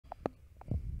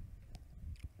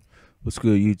What's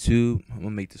good, YouTube? I'm gonna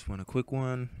make this one a quick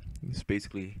one. It's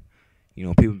basically,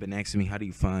 people have been asking me, how do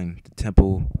you find the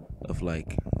tempo of,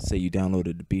 like, say you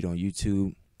downloaded the beat on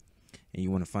YouTube and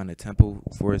you want to find a tempo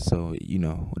for it, so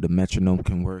the metronome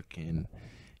can work and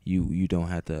you don't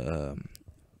have to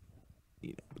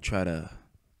try to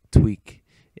tweak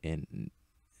and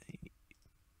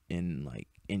like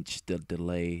inch the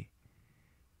delay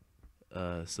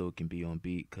so it can be on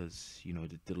beat, because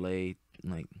the delay,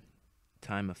 like,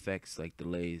 time effects like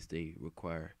delays, they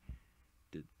require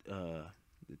the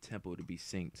tempo to be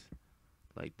synced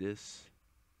like this.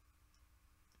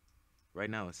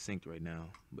 Right now it's synced right now,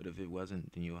 but if it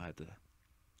wasn't, then you'll have to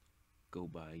go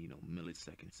by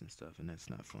milliseconds and stuff, and that's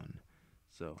not fun.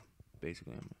 So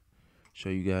basically, I'm gonna show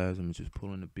you guys. I'm just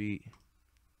pulling the beat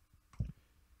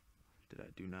that I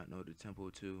do not know the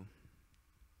tempo to.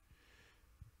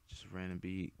 Just a random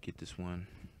beat. Get this one.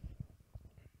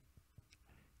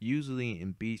 Usually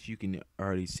in beats you can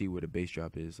already see where the bass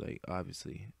drop is. Like,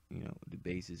 obviously, the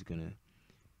bass is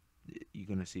you're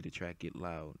gonna see the track get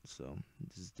loud. So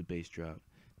this is the bass drop.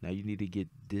 Now you need to get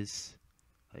this,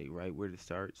 like, right where it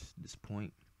starts, this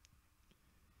point,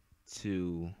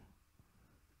 to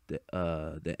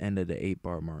the end of the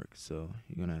 8-bar mark. So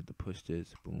you're gonna have to push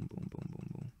this, boom, boom, boom, boom,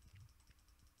 boom,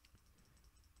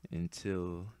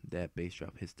 until that bass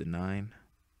drop hits the 9.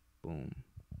 Boom.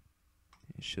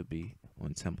 It should be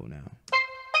on tempo now.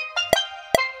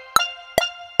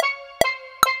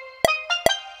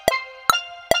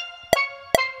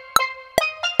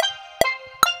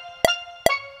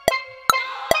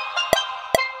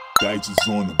 Dice is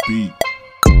on the beat.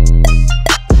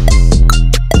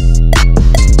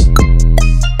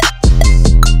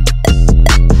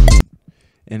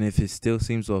 And if it still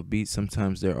seems off beat,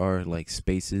 sometimes there are like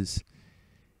spaces,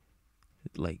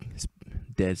 like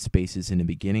dead spaces in the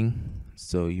beginning.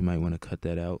 So you might want to cut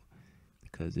that out,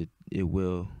 because it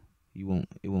won't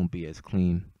be as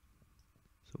clean.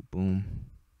 So boom,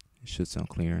 it should sound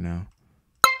cleaner now.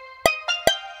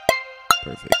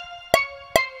 Perfect.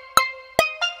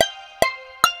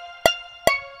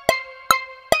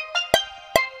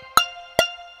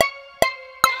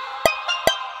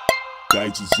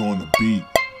 Dice is on the beat.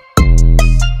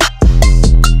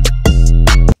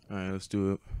 Alright, let's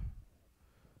do it.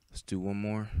 Let's do one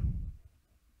more.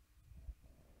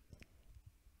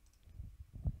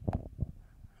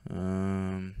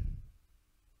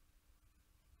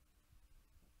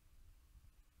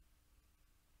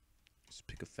 Let's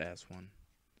pick a fast one.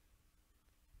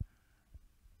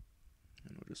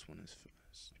 I know this one is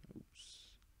fast.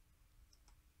 Oops.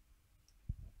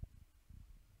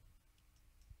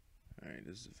 Alright,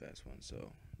 this is a fast one.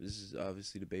 So this is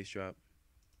obviously the bass drop.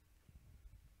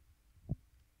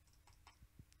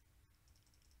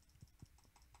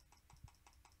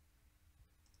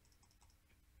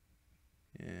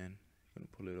 And I'm gonna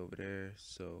pull it over there.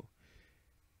 So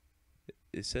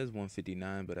it says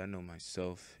 159, but I know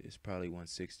myself it's probably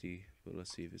 160. But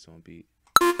let's see if it's on beat.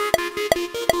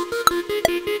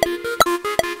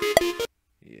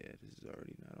 Yeah, this is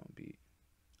already not on beat.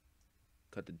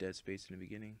 Cut the dead space in the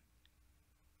beginning.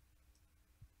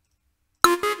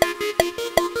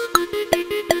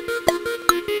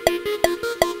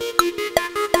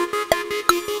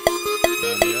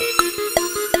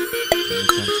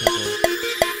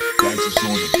 Dice is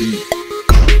on the beat.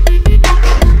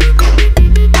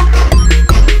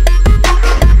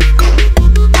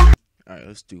 Alright,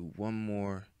 let's do one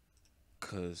more,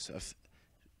 because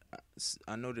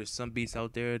I know there's some beats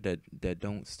out there that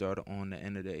don't start on the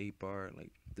end of the 8-bar,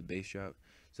 like the bass drop.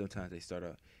 Sometimes they start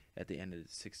out at the end of the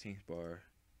 16th bar.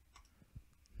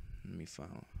 Let me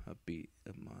find a beat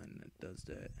of mine that does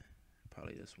that.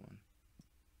 Probably this one.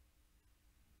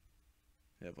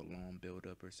 They have a long build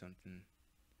up or something.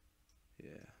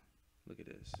 Yeah, look at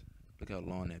this. Look how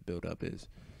long that build up is.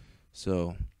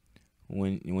 So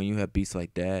when you have beats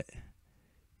like that,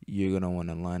 you're gonna want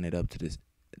to line it up to the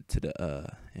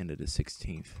end of the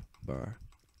 16th bar.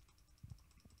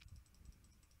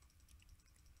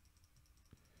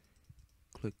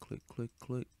 Click, click, click,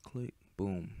 click, click,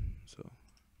 boom. So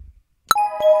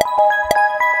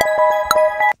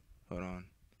hold on.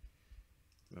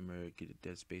 Remember, get the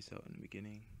dead space out in the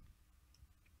beginning.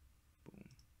 Boom.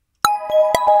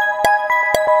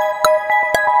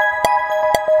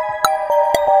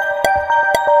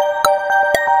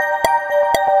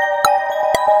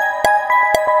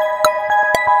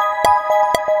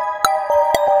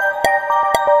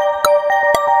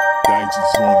 Dice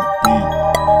is on the beat.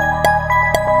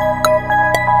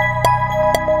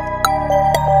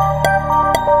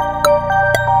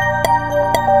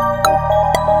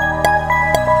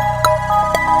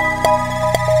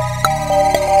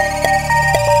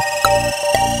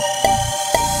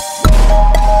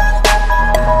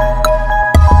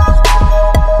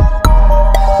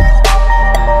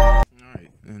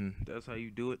 That's how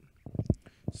you do it.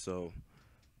 So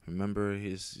remember,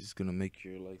 it's gonna make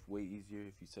your life way easier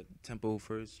if you set the tempo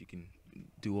first. You can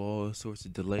do all sorts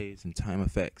of delays and time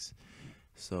effects.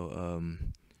 So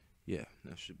yeah,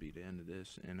 that should be the end of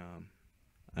this. And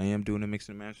I am doing a mix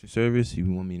and mastering service. If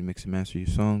you want me to mix and master your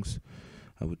songs,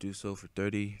 I would do so for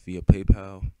 $30 via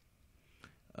PayPal.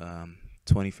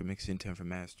 20 for mixing, 10 for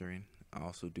mastering. I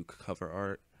also do cover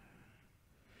art.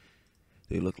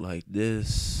 They look like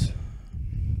this.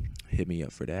 Hit me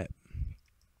up for that.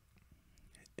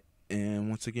 And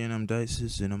once again, I'm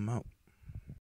Iamdices, and I'm out.